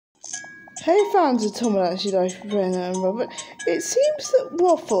Hey fans of Tomodachi Life with Brenna and Robert, it seems that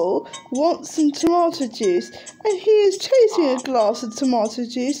Waffle wants some tomato juice and he is chasing a glass of tomato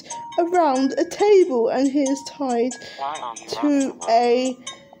juice around a table and he is tied to a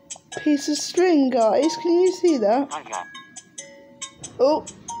piece of string, guys. Can you see that? Oh,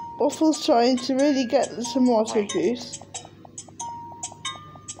 Waffle's trying to really get the tomato juice.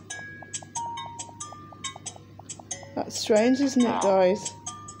 That's strange, isn't it, guys?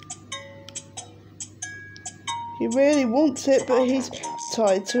 He really wants it, but he's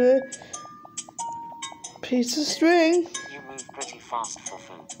tied to a piece of string. You move pretty fast for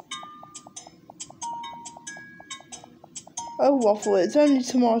food. Oh, Waffle, it's only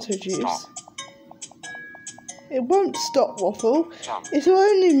tomato juice. Stop. It won't stop, Waffle. Jump. It'll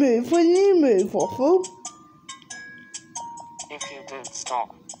only move when you move, Waffle. If you don't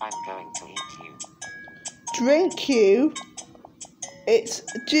stop, I'm going to eat you. Drink you? It's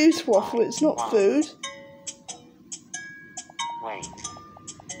juice, Waffle, it's not food. Wait.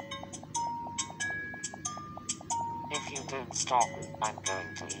 If you don't stop, I'm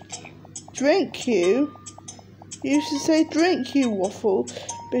going to eat you. Drink you? You should say drink you, Waffle,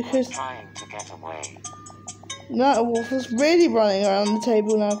 because I'm trying to get away. now Waffle's really running around the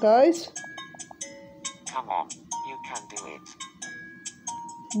table now, guys. Come on, you can do it.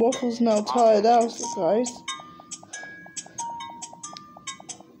 Waffle's now tired out, guys.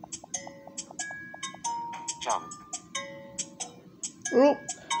 Jump. Oh,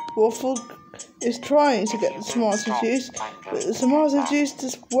 Waffle is trying to get the tomato juice, but the tomato juice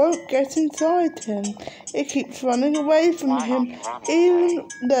just won't get inside him. It keeps running away from him, even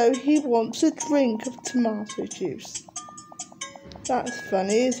though he wants a drink of tomato juice. That's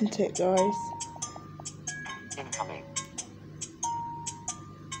funny, isn't it, guys? Incoming.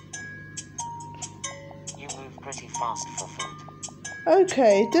 You move pretty fast for food.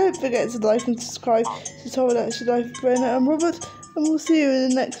 Okay, don't forget to like and subscribe to Tomodachi Life with Brenna and Robert, and we'll see you in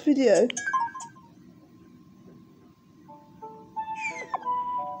the next video.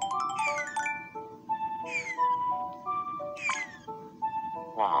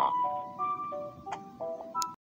 Wow.